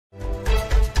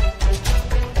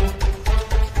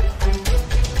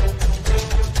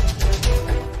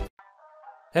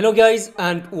Hello guys,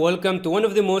 and welcome to one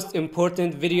of the most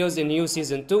important videos in new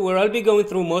season 2, where I'll be going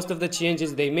through most of the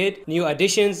changes they made, new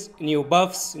additions, new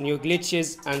buffs, new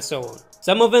glitches, and so on.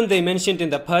 Some of them they mentioned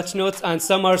in the patch notes and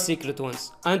some are secret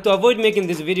ones. And to avoid making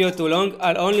this video too long,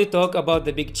 I'll only talk about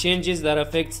the big changes that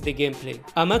affects the gameplay.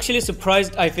 I'm actually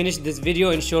surprised I finished this video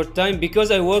in short time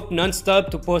because I worked non-stop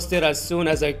to post it as soon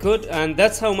as I could, and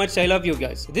that's how much I love you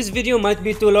guys. This video might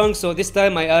be too long, so this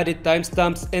time I added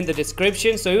timestamps in the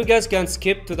description so you guys can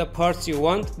skip to the parts you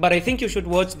want, but I think you should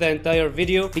watch the entire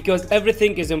video because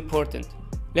everything is important.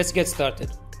 Let's get started.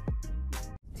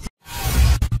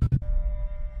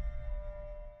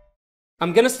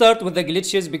 I'm gonna start with the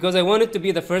glitches because I want it to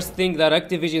be the first thing that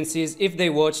Activision sees if they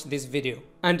watch this video.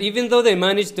 And even though they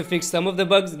managed to fix some of the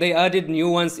bugs, they added new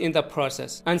ones in the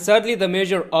process. And sadly, the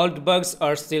major old bugs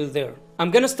are still there. I'm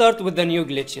gonna start with the new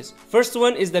glitches. First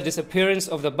one is the disappearance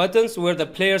of the buttons, where the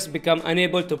players become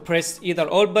unable to press either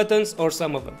all buttons or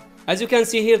some of them. As you can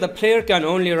see here, the player can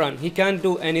only run, he can't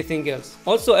do anything else.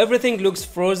 Also, everything looks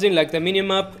frozen like the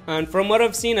minimap, and from what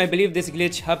I've seen, I believe this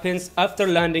glitch happens after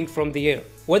landing from the air,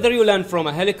 whether you land from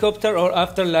a helicopter or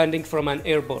after landing from an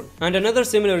airborne. And another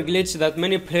similar glitch that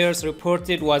many players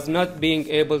reported was not being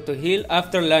able to heal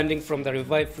after landing from the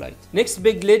revive flight. Next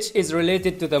big glitch is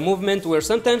related to the movement, where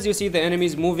sometimes you see the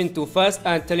enemies moving too fast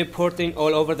and teleporting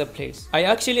all over the place. I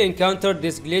actually encountered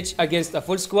this glitch against a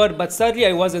full squad, but sadly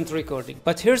I wasn't recording.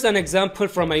 But here's an example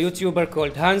from a YouTuber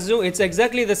called Hanzo. It's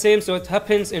exactly the same, so it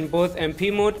happens in both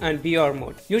MP mode and BR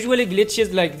mode. Usually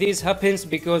glitches like these happens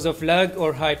because of lag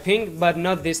or high ping, but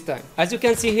not this time. As you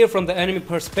can see here from the enemy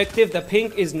perspective, the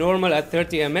ping is normal at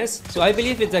 30 ms, so I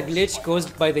believe it's a glitch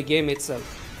caused by the game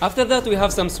itself. After that, we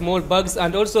have some small bugs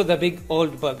and also the big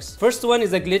old bugs. First one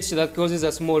is a glitch that causes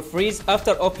a small freeze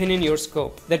after opening your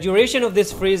scope. The duration of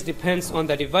this freeze depends on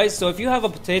the device, so if you have a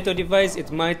potato device,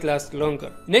 it might last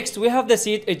longer. Next, we have the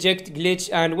seat eject glitch,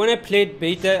 and when I played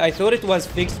beta, I thought it was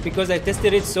fixed because I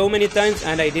tested it so many times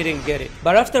and I didn't get it.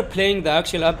 But after playing the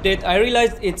actual update, I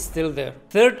realized it's still there.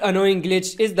 Third annoying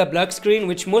glitch is the black screen,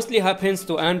 which mostly happens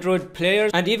to Android players,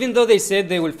 and even though they said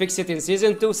they will fix it in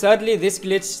season 2, sadly this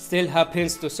glitch still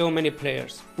happens to so many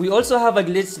players. We also have a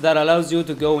glitch that allows you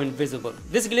to go invisible.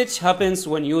 This glitch happens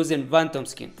when using Phantom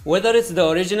skin, whether it's the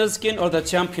original skin or the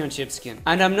championship skin.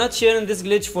 And I'm not sharing this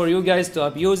glitch for you guys to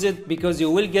abuse it because you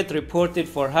will get reported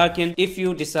for hacking if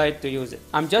you decide to use it.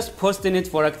 I'm just posting it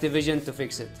for Activision to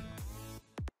fix it.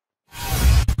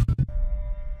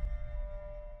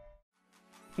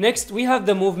 Next, we have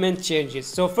the movement changes.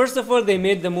 So first of all, they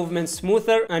made the movement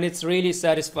smoother and it's really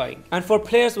satisfying. And for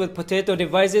players with potato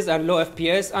devices and low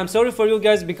FPS, I'm sorry for you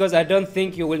guys because I don't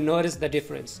think you will notice the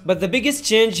difference. But the biggest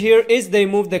change here is they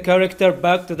moved the character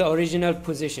back to the original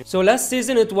position. So last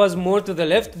season it was more to the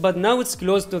left, but now it's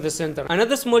close to the center.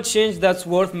 Another small change that's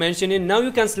worth mentioning, now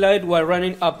you can slide while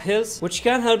running up hills, which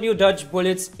can help you dodge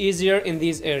bullets easier in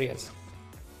these areas.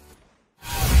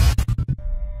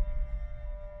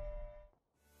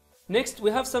 Next,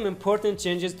 we have some important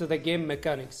changes to the game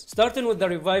mechanics, starting with the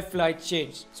revive flight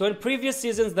change. So in previous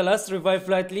seasons, the last revive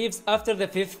flight leaves after the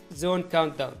 5th zone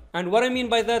countdown. And what I mean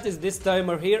by that is this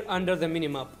timer here under the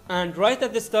minimap. And right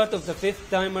at the start of the 5th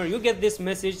timer, you get this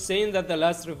message saying that the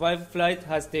last revive flight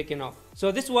has taken off. So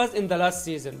this was in the last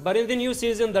season, but in the new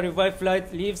season the revive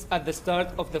flight leaves at the start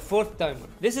of the 4th timer.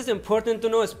 This is important to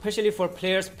know, especially for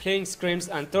players playing scrims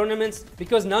and tournaments,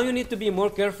 because now you need to be more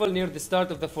careful near the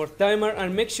start of the 4th timer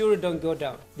and make sure you don't go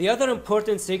down. The other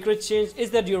important secret change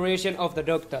is the duration of the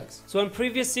dog tags. So in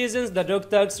previous seasons the dog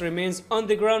tags remains on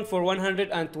the ground for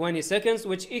 120 seconds,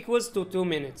 which equals to 2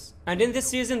 minutes. And in this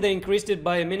season they increased it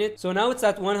by a minute, so now it's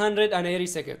at 180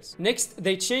 seconds. Next,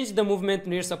 they changed the movement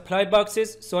near supply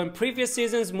boxes. So in previous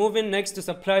seasons, moving next to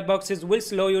supply boxes will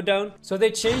slow you down, so they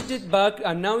changed it back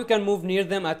and now you can move near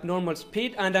them at normal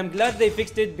speed, and I'm glad they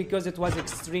fixed it because it was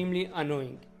extremely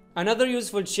annoying. Another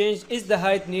useful change is the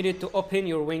height needed to open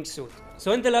your wingsuit.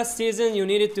 So in the last season, you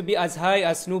needed to be as high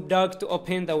as Snoop Dogg to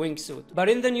open the wingsuit. But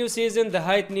in the new season, the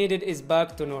height needed is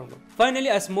back to normal. Finally,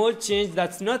 a small change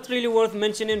that's not really worth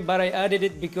mentioning, but I added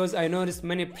it because I noticed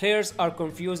many players are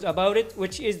confused about it,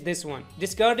 which is this one.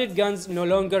 Discarded guns no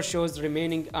longer shows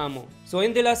remaining ammo. So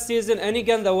in the last season, any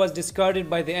gun that was discarded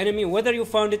by the enemy, whether you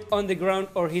found it on the ground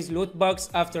or his loot box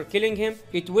after killing him,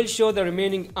 it will show the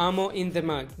remaining ammo in the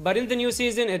mag. But in the new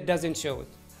season, it doesn't show it.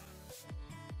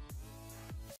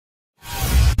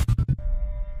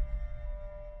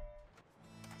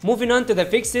 Moving on to the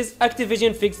fixes,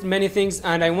 Activision fixed many things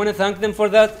and I want to thank them for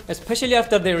that, especially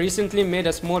after they recently made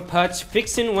a small patch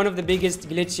fixing one of the biggest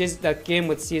glitches that came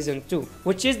with Season 2,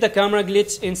 which is the camera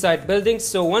glitch inside buildings.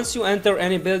 So once you enter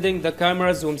any building, the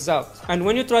camera zooms out, and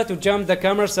when you try to jump, the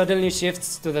camera suddenly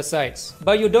shifts to the sides.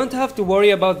 But you don't have to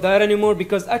worry about that anymore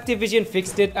because Activision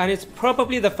fixed it, and it's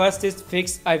probably the fastest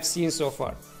fix I've seen so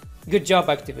far. Good job,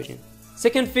 Activision.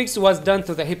 Second fix was done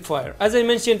to the hipfire. As I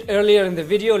mentioned earlier in the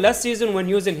video, last season when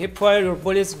using hipfire, your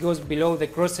bullets goes below the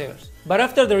crosshairs. But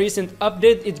after the recent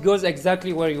update, it goes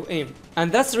exactly where you aim.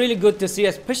 And that's really good to see,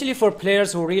 especially for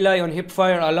players who rely on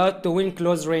hipfire a lot to win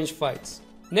close range fights.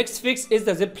 Next fix is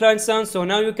the zipline sound, so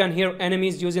now you can hear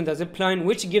enemies using the zipline,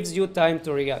 which gives you time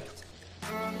to react.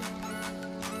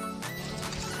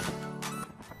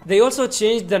 They also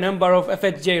changed the number of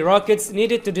FHJ rockets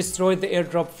needed to destroy the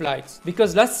airdrop flights,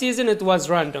 because last season it was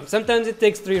random. Sometimes it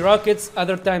takes 3 rockets,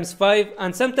 other times 5,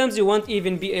 and sometimes you won't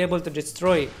even be able to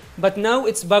destroy it. But now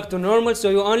it's back to normal,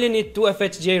 so you only need 2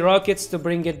 FHJ rockets to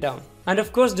bring it down. And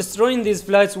of course, destroying these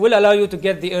flights will allow you to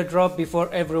get the airdrop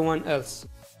before everyone else.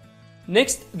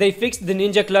 Next, they fixed the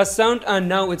ninja class sound and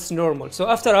now it's normal. So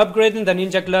after upgrading the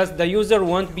ninja class, the user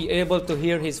won't be able to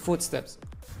hear his footsteps.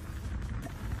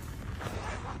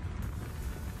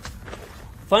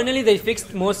 Finally, they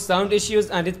fixed most sound issues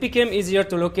and it became easier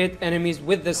to locate enemies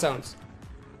with the sounds.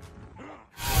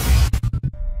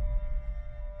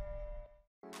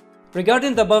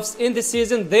 Regarding the buffs in this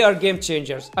season, they are game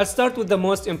changers. I'll start with the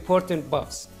most important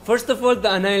buffs. First of all,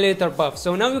 the Annihilator buff.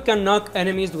 So now you can knock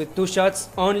enemies with 2 shots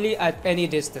only at any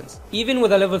distance, even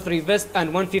with a level 3 vest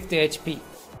and 150 HP.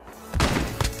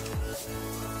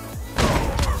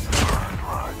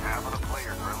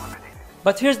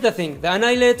 But here's the thing, the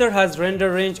Annihilator has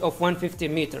render range of 150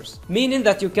 meters, meaning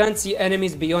that you can't see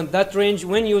enemies beyond that range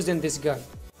when using this gun.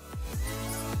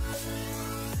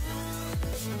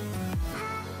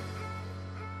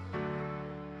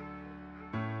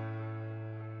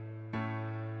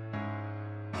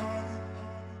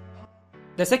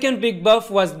 The second big buff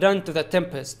was done to the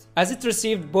Tempest, as it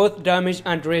received both damage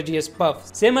and radius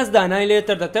buffs. Same as the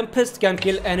Annihilator, the Tempest can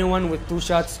kill anyone with 2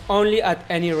 shots only at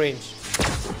any range.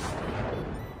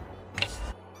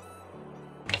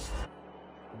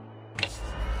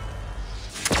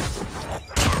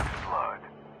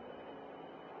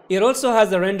 It also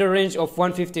has a render range of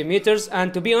 150 meters,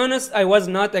 and to be honest, I was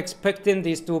not expecting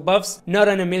these 2 buffs, not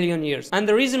in a million years. And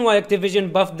the reason why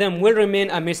Activision buffed them will remain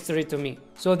a mystery to me.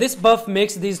 So this buff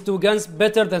makes these 2 guns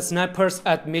better than snipers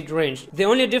at mid-range. The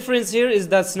only difference here is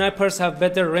that snipers have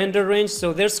better render range,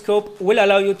 so their scope will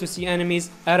allow you to see enemies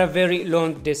at a very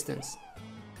long distance.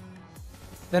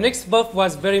 The next buff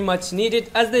was very much needed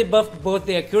as they buffed both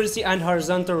the accuracy and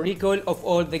horizontal recoil of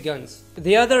all the guns.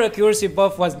 The other accuracy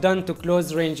buff was done to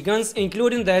close range guns,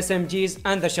 including the SMGs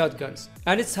and the shotguns.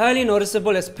 And it's highly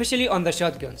noticeable, especially on the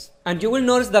shotguns. And you will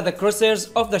notice that the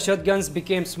crosshairs of the shotguns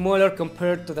became smaller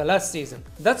compared to the last season.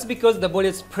 That's because the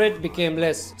bullet spread became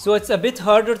less. So it's a bit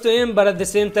harder to aim, but at the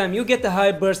same time you get a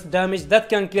high burst damage that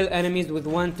can kill enemies with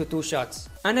 1 to 2 shots.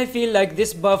 And I feel like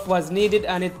this buff was needed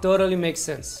and it totally makes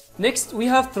sense. Next, we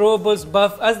have throwables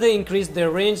buff as they increased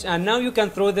their range and now you can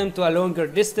throw them to a longer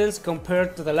distance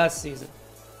compared to the last season.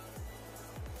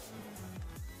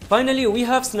 Finally, we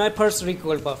have Sniper's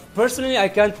recoil buff. Personally, I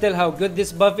can't tell how good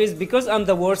this buff is because I'm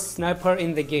the worst sniper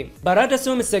in the game. But I'd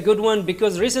assume it's a good one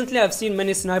because recently I've seen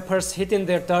many snipers hitting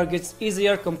their targets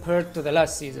easier compared to the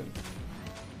last season.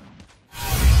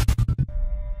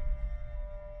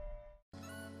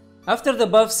 After the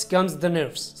buffs comes the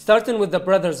nerfs, starting with the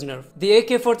brothers nerf, the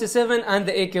AK-47 and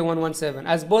the AK-117,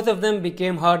 as both of them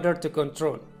became harder to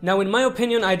control. Now in my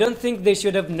opinion, I don't think they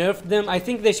should have nerfed them, I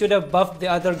think they should have buffed the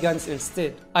other guns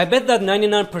instead. I bet that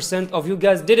 99% of you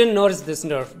guys didn't notice this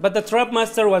nerf, but the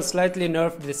Trapmaster was slightly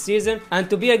nerfed this season, and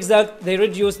to be exact, they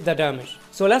reduced the damage.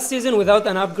 So last season without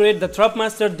an upgrade, the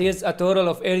Trapmaster deals a total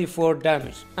of 84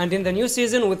 damage. And in the new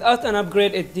season without an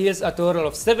upgrade, it deals a total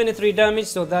of 73 damage,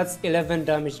 so that's 11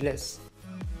 damage less.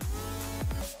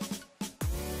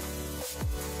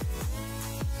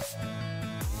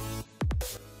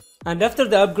 And after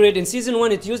the upgrade in Season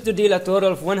 1 it used to deal a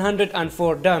total of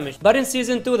 104 damage, but in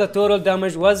Season 2 the total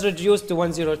damage was reduced to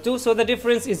 102, so the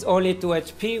difference is only 2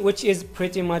 HP, which is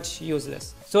pretty much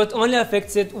useless. So it only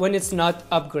affects it when it's not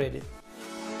upgraded.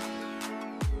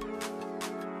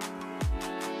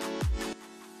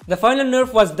 The final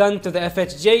nerf was done to the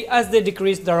FHJ as they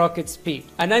decreased the rocket speed,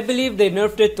 and I believe they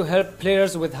nerfed it to help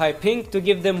players with high ping to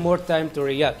give them more time to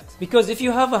react. Because if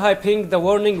you have a high ping, the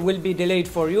warning will be delayed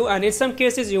for you, and in some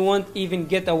cases you won't even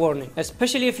get a warning,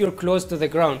 especially if you're close to the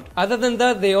ground. Other than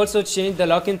that, they also changed the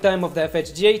lock-in time of the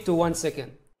FHJ to 1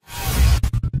 second.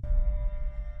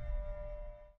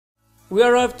 We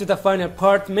arrived to the final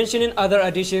part, mentioning other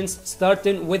additions,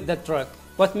 starting with the truck.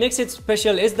 What makes it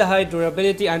special is the high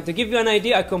durability, and to give you an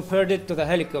idea, I compared it to the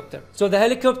helicopter. So the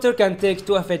helicopter can take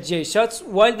 2 FHJ shots,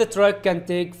 while the truck can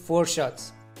take 4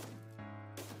 shots.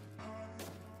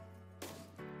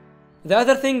 The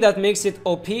other thing that makes it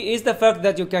OP is the fact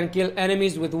that you can kill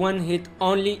enemies with 1 hit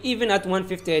only, even at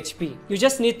 150 HP. You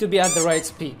just need to be at the right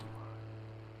speed.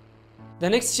 The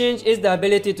next change is the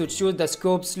ability to choose the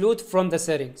scope's loot from the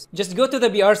settings. Just go to the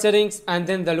BR settings and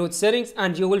then the loot settings,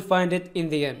 and you will find it in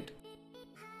the end.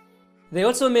 They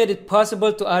also made it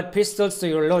possible to add pistols to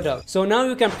your loadout, so now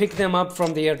you can pick them up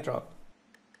from the airdrop.